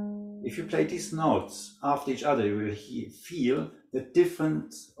 If you play these notes after each other, you will feel the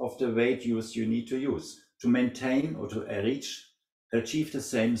difference of the weight use you need to use to maintain or to achieve the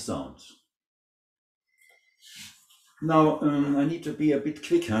same sound. Now, I need to be a bit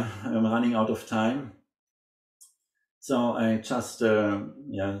quicker. I'm running out of time. So I just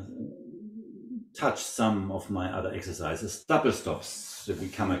touch some of my other exercises. Double stops that we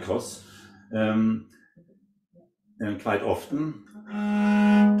come across quite often.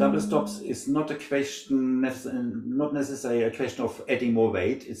 Double stops is not a question, not necessarily a question of adding more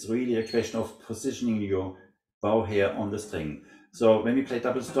weight. It's really a question of positioning your bow hair on the string. So when we play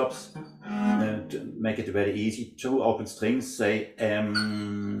double stops, to make it very easy, 2 open strings, say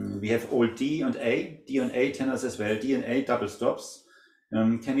we have all D and A tenors as well, D and A double stops.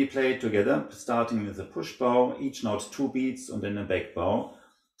 Can we play it together, starting with a push bow, each note 2 beats and then a back bow.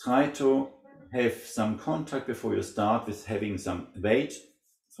 Try to have some contact before you start with having some weight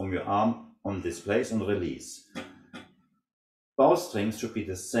from your arm on this place and release. Bow strings should be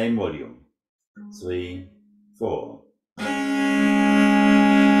the same volume. 3, 4.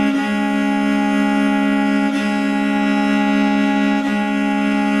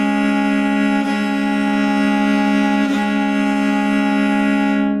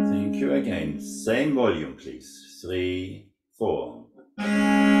 Thank you again. Same volume, please. 3, 4.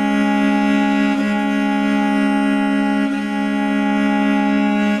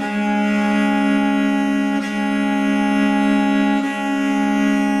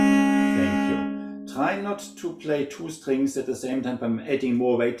 To play 2 strings at the same time by adding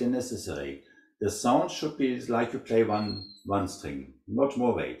more weight than necessary. The sound should be like you play one string, not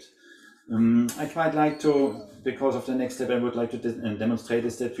more weight. I quite like to, because of the next step I would like to demonstrate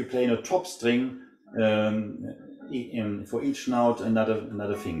is that you play in a top string for each note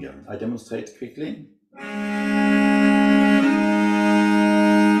another finger. I demonstrate quickly.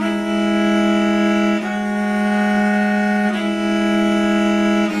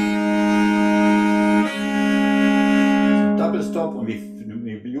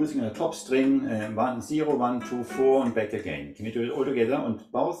 Using a top string, 1, 0, 1, 2, 4 and back again. Can we do it all together? And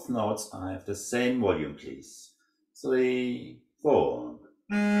both notes have the same volume, please. 3, 4.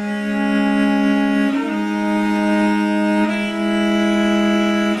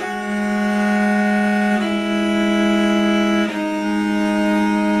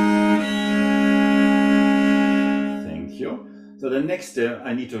 Thank you. So the next step,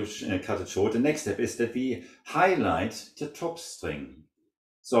 I need to cut it short. The next step is that we highlight the top string.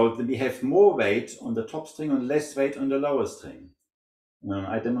 So we have more weight on the top string and less weight on the lower string.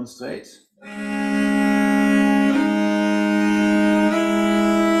 I demonstrate.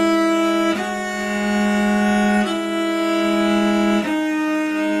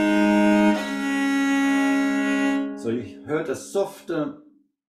 So you heard a softer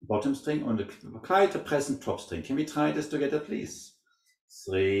bottom string and quite a present top string. Can we try this together, please?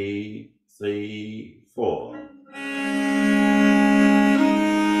 3, 3, 4.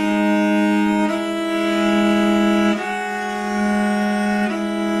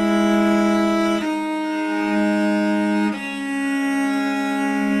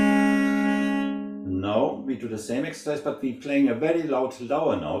 We do the same exercise, but we're playing a very loud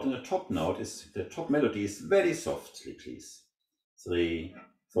lower note, and the top melody is very softly, please. 3,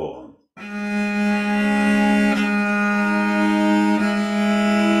 4.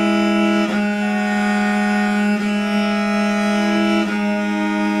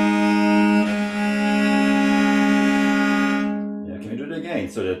 Yeah, can we do it again?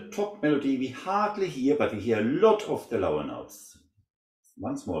 So the top melody we hardly hear, but we hear a lot of the lower notes.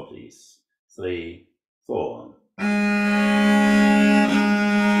 Once more, please. 3, 4.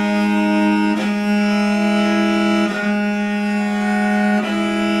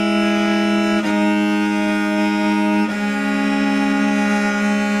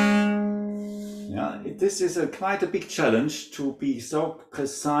 this is quite a big challenge to be so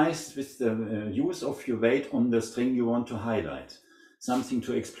precise with the use of your weight on the string you want to highlight. Something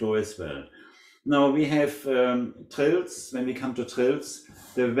to explore as well. Now we have trills. When we come to trills,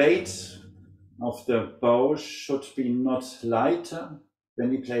 the weight of the bow should be not lighter.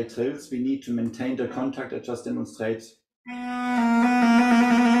 When we play trills, we need to maintain the contact. I just demonstrate.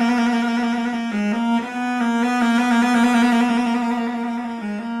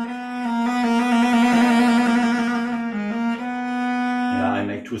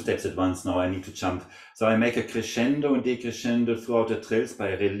 Two steps at once. Now I need to jump. So I make a crescendo and decrescendo throughout the trills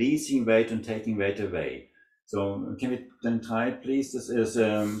by releasing weight and taking weight away. So can we then try it, please? This is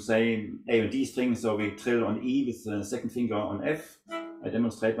say A and D string. So we trill on E with the second finger on F. I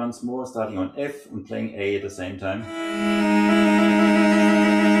demonstrate once more, starting on F and playing A at the same time.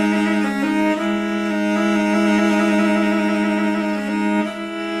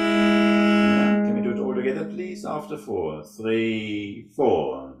 Can we do it all together, please? After 4, 3,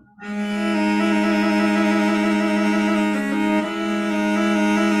 4.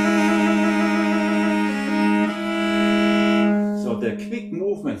 So the quick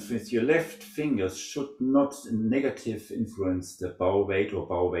movements with your left fingers should not negatively influence the bow weight or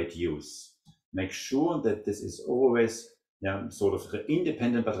bow weight use. Make sure that this is always sort of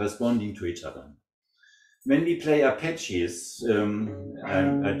independent but responding to each other. When we play arpeggios,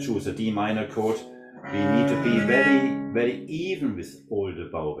 I choose a D minor chord. We need to be very, very even with all the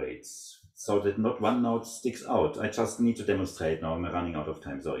bow weights, so that not one note sticks out. I just need to demonstrate now. I'm running out of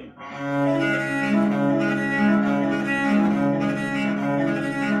time, sorry.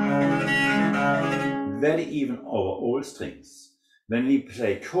 Very even over all strings. When we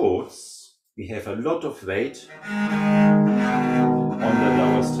play chords, we have a lot of weight on the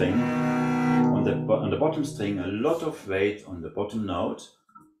lower string. On the bottom string, a lot of weight on the bottom note.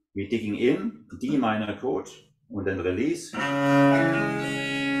 We're digging in, D minor chord, and then release,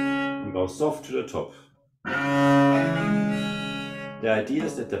 and go soft to the top. The idea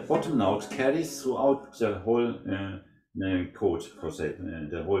is that the bottom note carries throughout the whole chord process,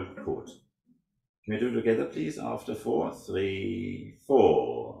 the whole chord. Can we do it together, please? After 4, 3,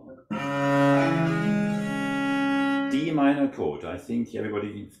 4. D minor chord. I think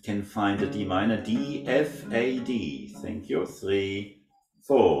everybody can find the D minor. D, F, A, D. Thank you. 3,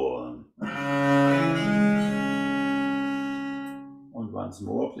 4. And once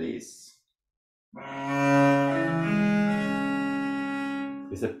more, please.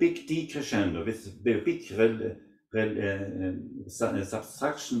 With a big decrescendo, with a big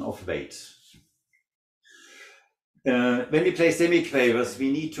subtraction of weight. When we play semiquavers,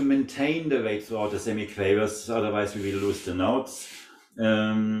 we need to maintain the weight throughout the semiquavers, otherwise we will lose the notes.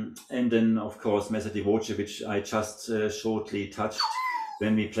 And then, of course, messa di voce, which I just shortly touched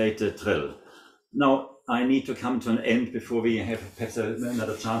when we played the trill. Now, I need to come to an end before we have perhaps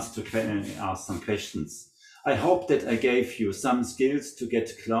another chance to ask some questions. I hope that I gave you some skills to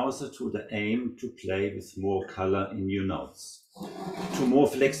get closer to the aim to play with more color in your notes. To a more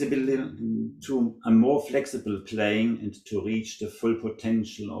flexible playing and to reach the full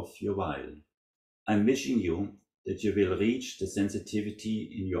potential of your viol. I'm wishing you that you will reach the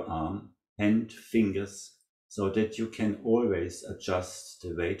sensitivity in your arm, hand, fingers, so that you can always adjust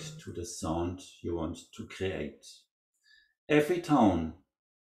the weight to the sound you want to create. Every tone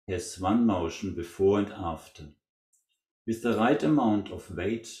has one motion before and after. With the right amount of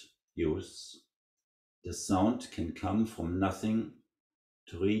weight use, the sound can come from nothing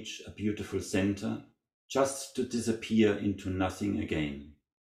to reach a beautiful center, just to disappear into nothing again,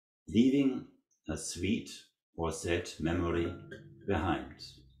 leaving a sweet or sad memory behind.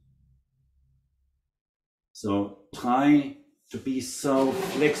 So try to be so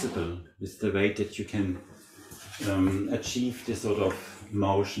flexible with the way that you can achieve the sort of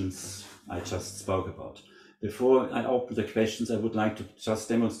motions I just spoke about. Before I open the questions, I would like to just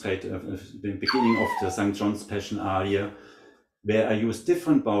demonstrate the beginning of the St. John's Passion aria, where I use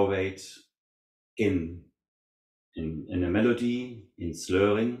different bow weights in a melody, in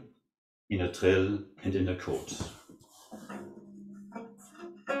slurring, in a trill, and in a chord.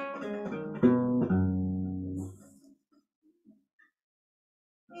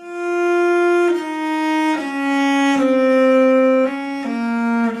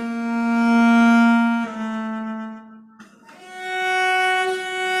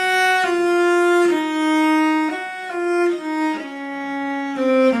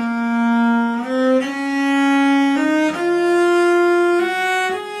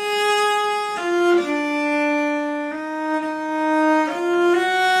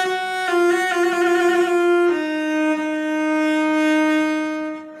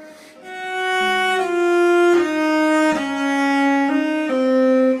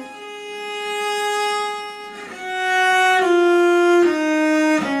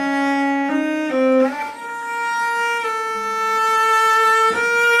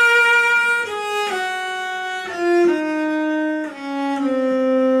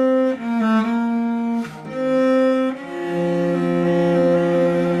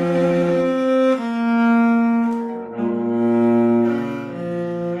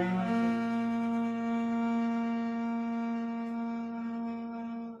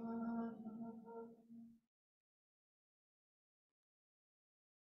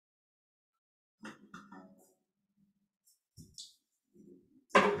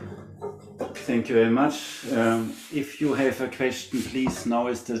 Thank you very much. If you have a question, please, now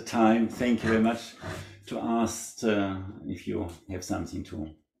is the time. Thank you very much to ask if you have something to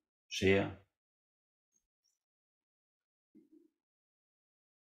share.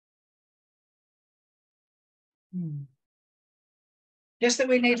 Just that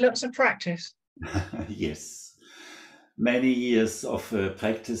we need lots of practice. Yes, many years of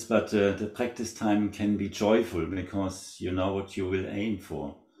practice, but the practice time can be joyful because you know what you will aim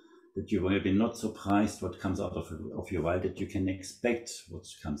for. That you will be not surprised what comes out of your while, that you can expect what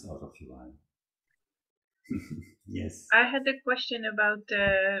comes out of your while. Yes. I had a question about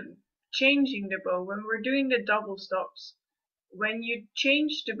changing the bow. When we're doing the double stops, when you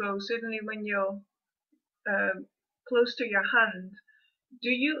change the bow, certainly when you're close to your hand, do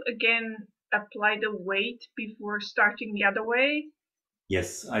you again apply the weight before starting the other way?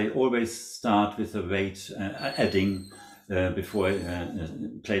 Yes, I always start with the weight adding before I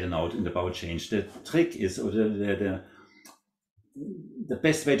play the note in the bow change. The trick is, or the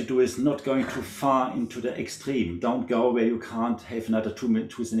best way to do is not going too far into the extreme. Don't go where you can't have another 2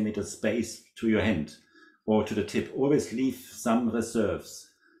 centimeters space to your hand or to the tip. Always leave some reserves.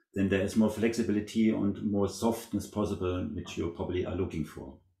 Then there is more flexibility and more softness possible, which you probably are looking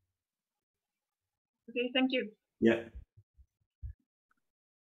for. Okay, thank you. Yeah.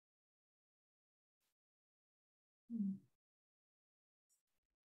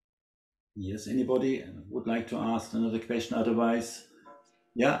 Yes, anybody would like to ask another question? Otherwise,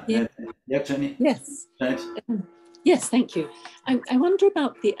 yeah, Jenny. Yes. Janet? Yes, thank you. I wonder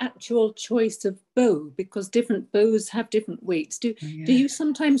about the actual choice of bow, because different bows have different weights. Do you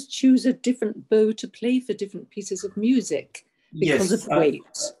sometimes choose a different bow to play for different pieces of music because of weight?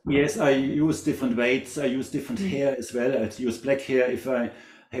 Yes, I use different weights. I use different hair as well. I use black hair if I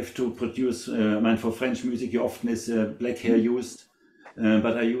have to produce. For French music, you often is black hair used.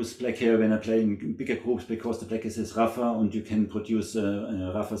 But I use black hair when I play in bigger groups because the black is rougher and you can produce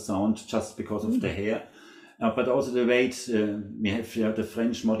a rougher sound just because of the hair. But also the weight, we have the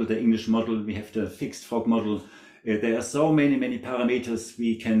French model, the English model, we have the fixed frog model. There are so many parameters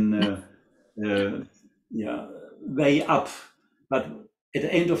we can weigh up. But at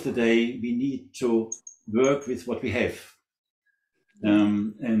the end of the day, we need to work with what we have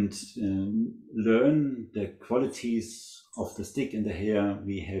and learn the qualities of the stick and the hair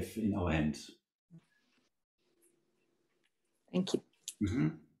we have in our hand. Thank you. Mm-hmm.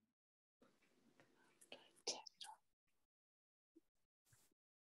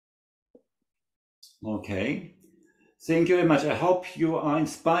 Okay, thank you very much. I hope you are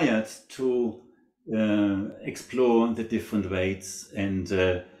inspired to explore the different weights and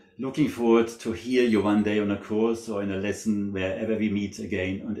looking forward to hear you one day on a course or in a lesson wherever we meet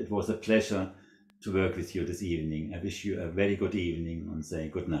again. And it was a pleasure to work with you this evening. I wish you a very good evening and say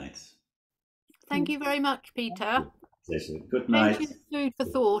good night. Thank you very much, Peter. Pleasure. Good night. Plenty of food for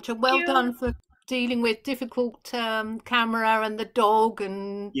thought, and well done for dealing with difficult camera and the dog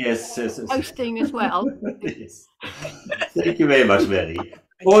and hosting as well. Yes. Thank you very much, Mary.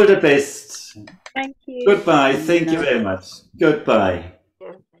 All the best. Thank you. Goodbye. Thank you very much. Goodbye.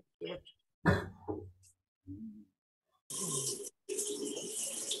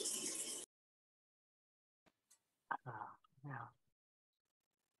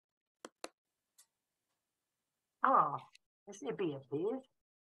 Oh, this would be a beard.